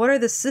play? What are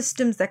the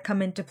systems that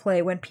come into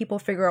play when people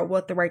figure out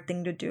what the right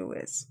thing to do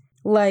is?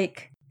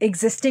 Like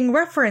existing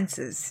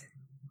references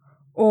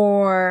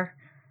or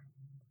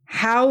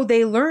how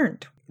they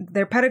learned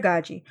their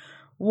pedagogy.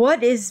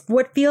 What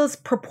feels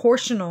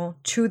proportional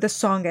to the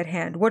song at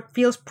hand? What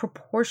feels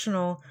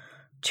proportional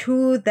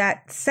to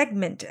that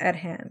segment at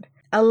hand?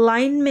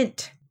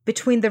 Alignment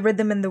between the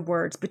rhythm and the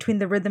words, between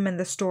the rhythm and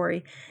the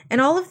story,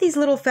 and all of these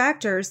little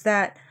factors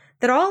that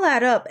all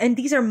add up. And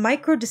these are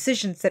micro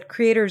decisions that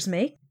creators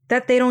make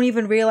that they don't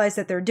even realize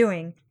that they're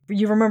doing.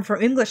 You remember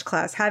from English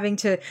class having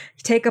to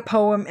take a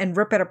poem and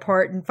rip it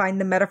apart and find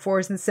the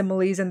metaphors and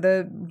similes and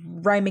the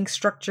rhyming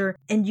structure.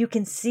 And you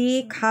can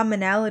see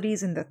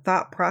commonalities in the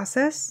thought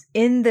process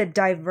in the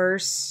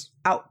diverse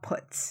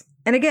outputs.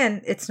 And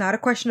again, it's not a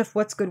question of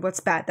what's good, what's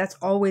bad. That's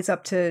always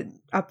up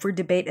for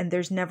debate, and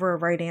there's never a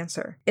right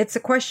answer. It's a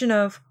question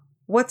of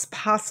what's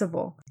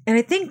possible. And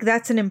I think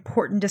that's an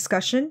important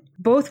discussion,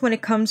 both when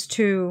it comes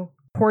to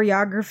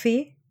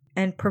choreography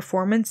and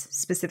performance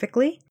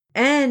specifically,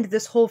 and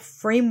this whole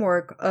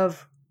framework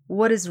of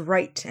what is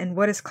right and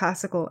what is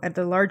classical at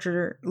the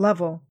larger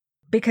level.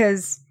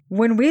 Because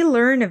when we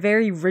learn a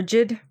very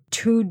rigid,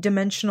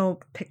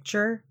 two-dimensional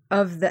picture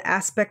of the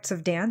aspects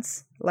of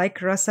dance,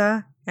 like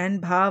rasa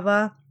and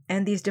bhava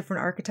and these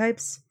different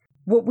archetypes,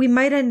 what we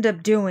might end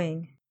up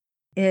doing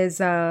is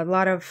a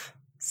lot of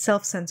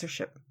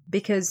self-censorship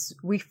because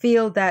we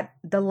feel that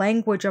the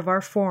language of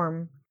our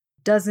form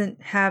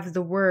doesn't have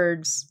the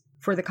words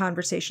for the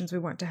conversations we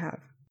want to have.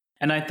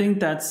 And I think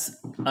that's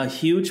a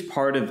huge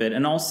part of it.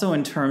 And also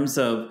in terms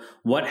of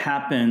what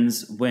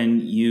happens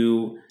when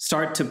you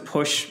start to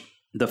push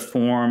the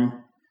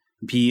form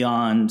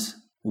beyond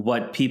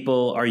what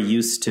people are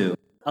used to.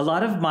 A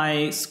lot of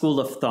my school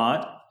of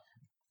thought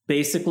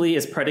basically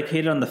is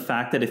predicated on the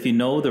fact that if you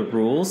know the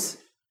rules,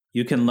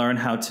 you can learn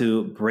how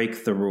to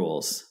break the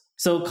rules.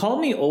 So call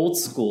me old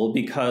school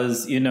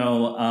because,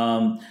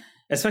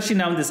 especially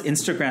now in this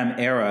Instagram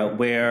era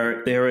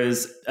where there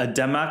is a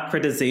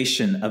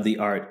democratization of the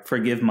art,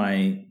 forgive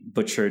my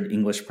butchered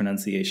English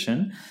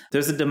pronunciation.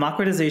 There's a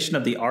democratization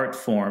of the art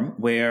form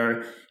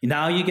where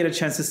now you get a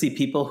chance to see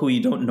people who you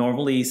don't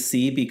normally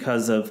see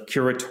because of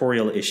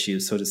curatorial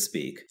issues, so to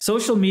speak.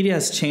 Social media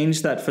has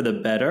changed that for the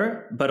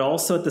better, but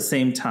also at the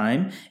same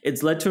time,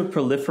 it's led to a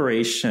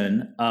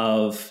proliferation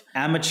of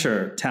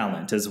amateur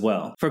talent as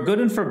well, for good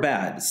and for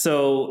bad.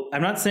 So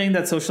I'm not saying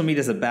that social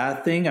media is a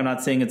bad thing. I'm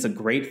not saying it's a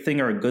great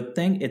thing or a good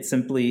thing. It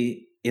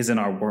simply is in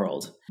our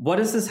world. What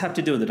does this have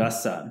to do with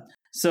rasa?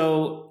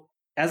 So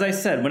as I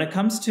said, when it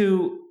comes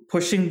to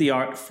pushing the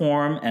art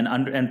form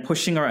and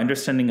pushing our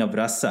understanding of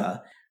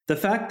rasa, the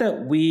fact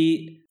that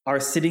we are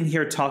sitting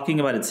here talking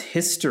about its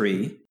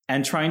history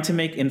and trying to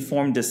make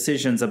informed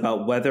decisions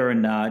about whether or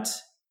not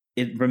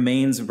it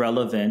remains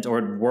relevant or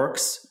it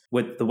works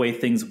with the way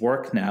things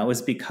work now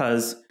is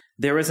because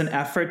there is an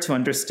effort to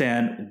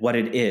understand what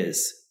it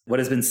is, what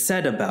has been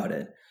said about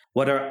it,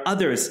 what are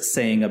others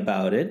saying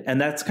about it, and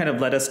that's kind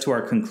of led us to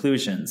our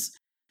conclusions.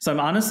 So I'm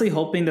honestly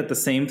hoping that the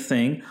same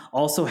thing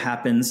also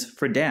happens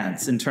for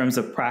dance in terms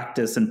of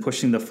practice and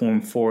pushing the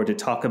form forward to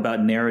talk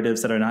about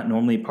narratives that are not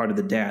normally part of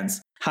the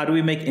dance. How do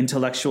we make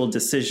intellectual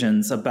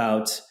decisions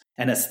about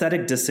and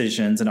aesthetic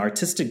decisions and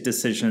artistic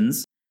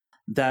decisions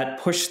that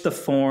push the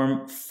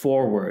form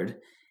forward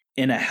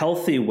in a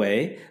healthy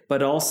way,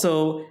 but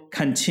also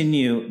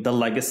continue the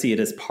legacy it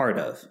is part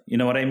of? You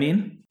know what I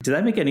mean? Did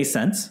that make any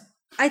sense?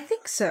 I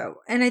think so.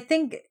 And I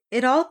think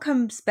it all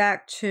comes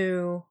back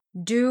to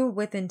do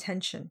with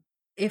intention.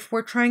 If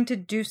we're trying to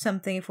do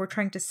something, if we're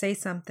trying to say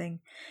something,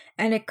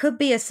 and it could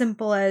be as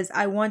simple as,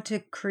 I want to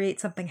create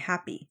something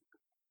happy.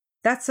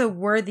 That's a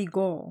worthy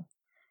goal.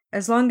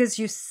 As long as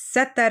you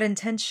set that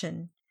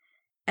intention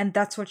and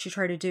that's what you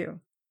try to do.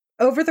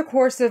 Over the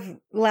course of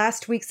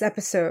last week's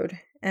episode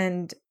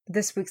and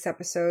this week's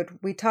episode,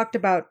 we talked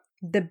about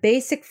the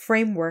basic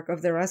framework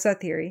of the rasa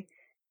theory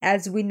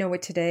as we know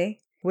it today,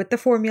 with the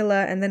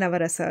formula and the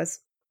navarasas.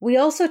 We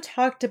also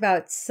talked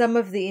about some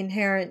of the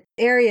inherent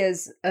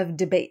areas of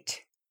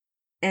debate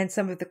and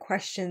some of the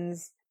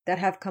questions that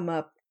have come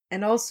up,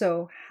 and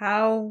also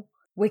how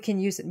we can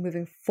use it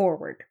moving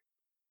forward.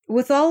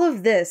 With all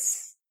of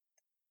this,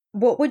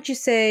 what would you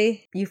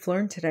say you've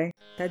learned today?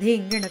 That's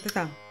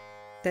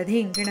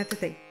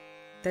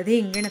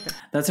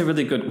a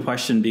really good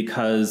question,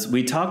 because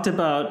we talked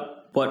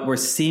about what were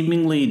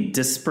seemingly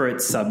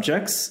disparate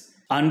subjects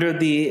under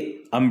the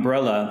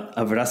umbrella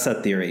of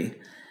rasa theory.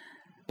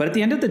 But at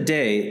the end of the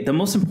day, the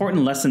most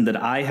important lesson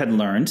that I had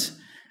learned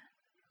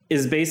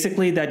is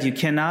basically that you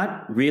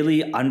cannot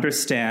really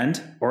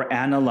understand or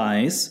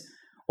analyze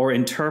or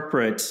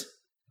interpret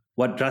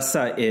what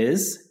rasa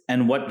is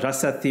and what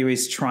rasa theory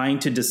is trying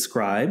to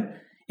describe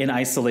in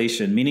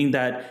isolation, meaning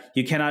that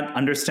you cannot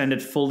understand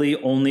it fully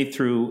only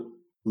through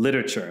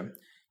literature.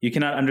 You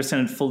cannot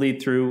understand it fully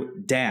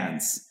through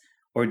dance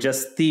or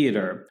just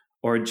theater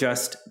or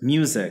just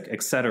music,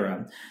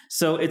 etc.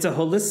 So it's a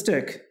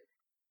holistic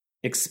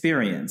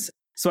experience.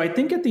 So I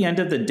think at the end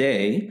of the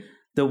day,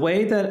 the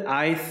way that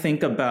I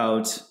think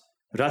about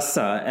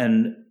rasa,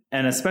 and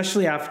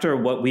especially after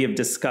what we have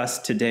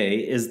discussed today,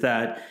 is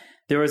that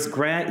there's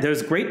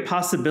great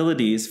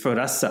possibilities for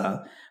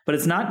rasa, but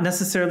it's not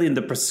necessarily in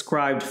the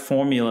prescribed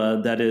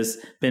formula that has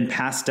been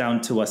passed down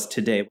to us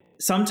today.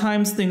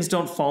 Sometimes things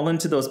don't fall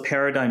into those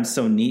paradigms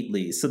so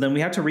neatly. So then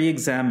we have to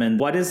re-examine,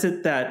 what is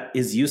it that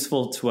is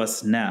useful to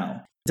us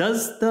now?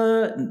 Does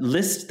the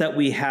list that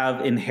we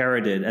have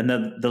inherited and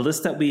the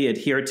list that we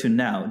adhere to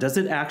now, does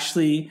it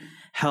actually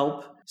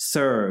help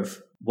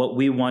serve what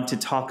we want to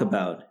talk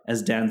about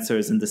as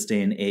dancers in this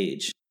day and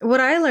age? What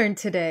I learned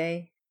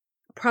today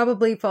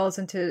probably falls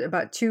into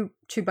about two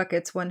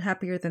buckets, one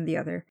happier than the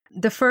other.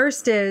 The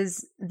first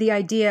is the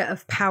idea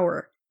of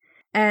power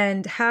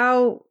and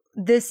how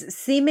this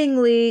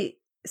seemingly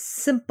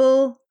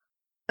simple,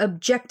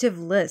 objective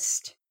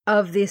list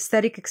of the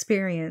aesthetic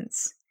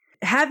experience,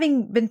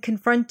 having been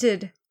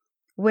confronted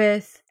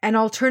with an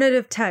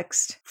alternative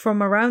text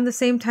from around the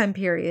same time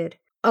period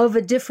of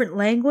a different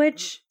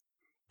language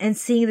and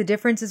seeing the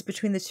differences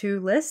between the two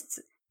lists,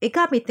 it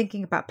got me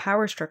thinking about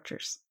power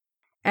structures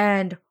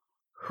and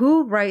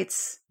who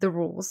writes the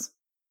rules,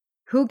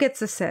 who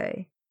gets a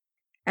say,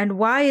 and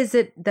why is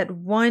it that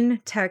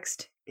one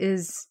text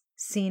is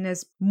seen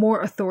as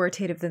more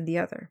authoritative than the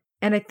other.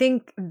 And I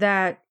think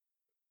that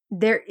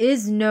there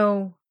is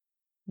no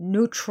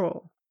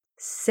neutral,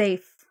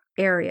 safe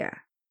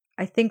area.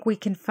 I think we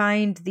can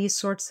find these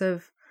sorts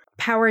of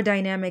power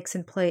dynamics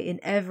in play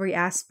in every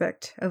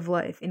aspect of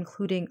life,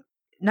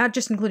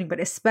 but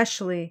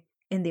especially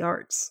in the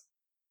arts.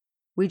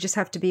 We just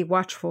have to be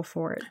watchful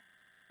for it.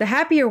 The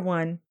happier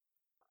one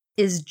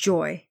is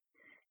joy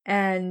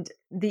and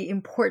the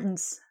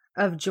importance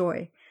of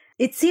joy.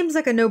 It seems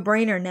like a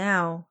no-brainer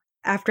now,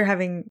 after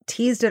having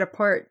teased it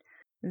apart,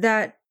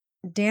 that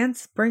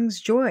dance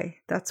brings joy.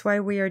 That's why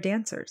we are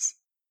dancers.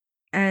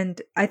 And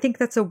I think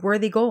that's a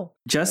worthy goal.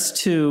 Just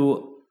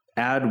to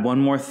add one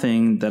more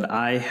thing that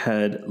I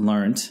had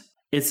learned,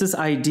 it's this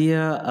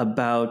idea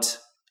about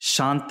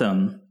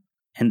Shantam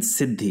and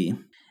Siddhi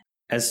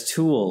as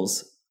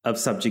tools of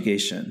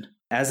subjugation.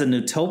 As an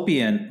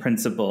utopian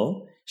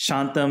principle,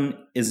 Shantam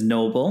is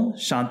noble.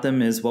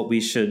 Shantam is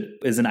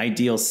is an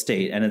ideal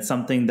state, and it's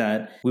something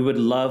that we would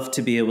love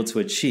to be able to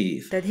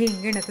achieve.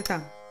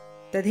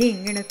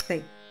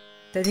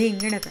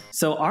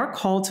 So our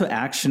call to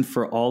action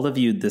for all of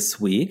you this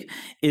week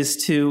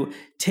is to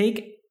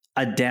take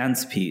a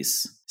dance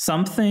piece,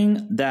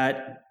 something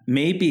that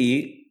may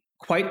be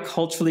quite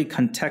culturally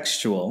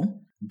contextual,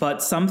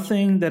 but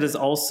something that is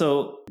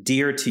also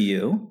dear to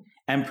you,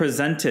 and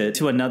present it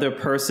to another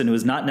person who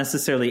is not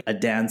necessarily a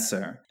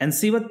dancer, and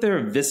see what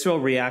their visceral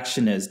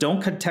reaction is.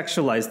 Don't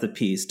contextualize the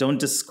piece. Don't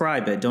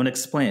describe it. Don't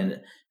explain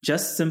it.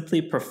 Just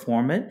simply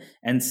perform it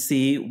and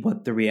see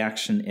what the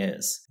reaction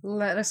is.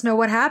 Let us know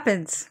what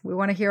happens. We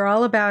want to hear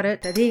all about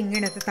it.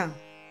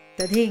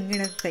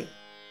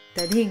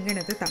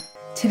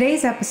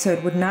 Today's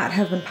episode would not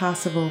have been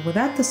possible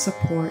without the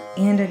support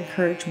and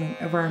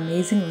encouragement of our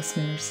amazing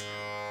listeners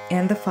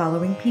and the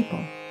following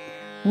people.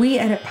 We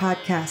edit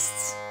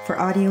podcasts for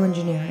audio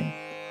engineering.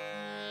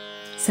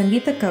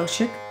 Sangeeta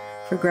Kaushik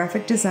for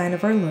graphic design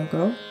of our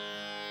logo.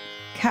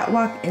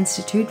 Catwalk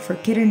Institute for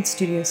Kiran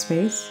Studio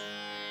Space.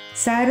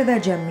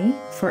 Sarada Jammi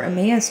for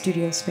Amaya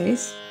Studio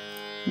Space.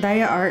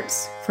 Daya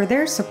Arts for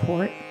their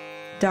support.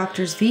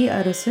 Doctors V.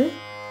 Arasu,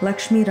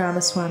 Lakshmi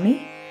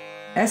Ramaswamy,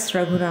 S.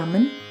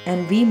 Raghuraman,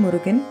 and V.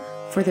 Murugan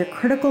for their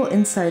critical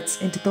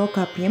insights into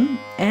Tolkappiyam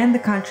and the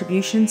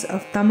contributions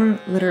of Tamil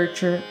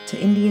literature to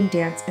Indian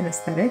dance and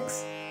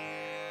aesthetics.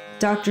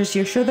 Doctors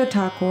Yashoda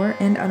Thakur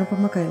and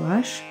Anupama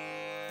Kailash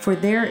for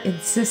their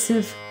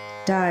incisive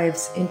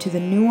dives into the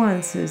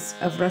nuances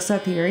of rasa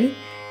theory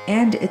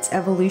and its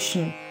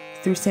evolution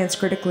through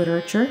Sanskritic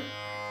literature,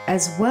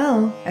 as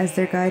well as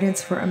their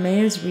guidance for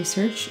Amaya's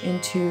research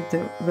into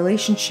the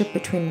relationship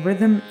between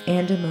rhythm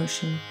and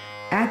emotion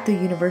at the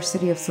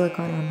University of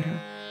Silicon Andhra.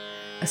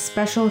 A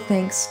special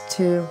thanks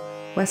to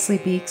Wesley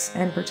Beeks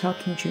and Bertel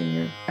King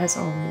Jr., as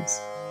always.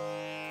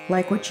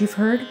 Like what you've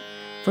heard?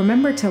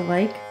 Remember to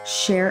like,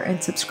 share,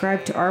 and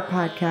subscribe to our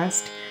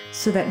podcast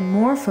so that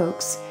more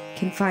folks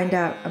can find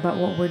out about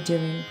what we're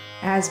doing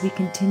as we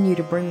continue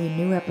to bring you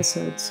new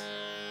episodes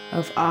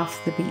of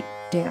Off the Beat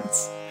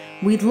Dance.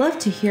 We'd love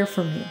to hear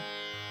from you.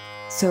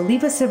 So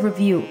leave us a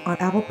review on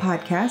Apple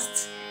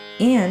Podcasts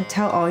and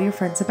tell all your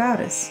friends about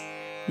us.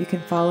 You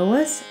can follow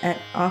us at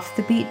Off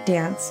the Beat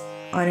Dance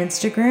on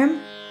Instagram,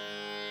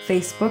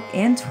 Facebook,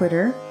 and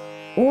Twitter,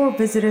 or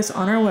visit us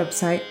on our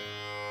website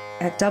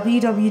at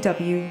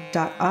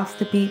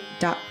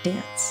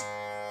www.offthebeat.dance.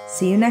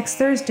 See you next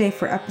Thursday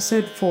for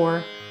episode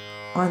 4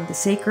 on the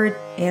sacred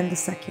and the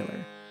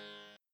secular.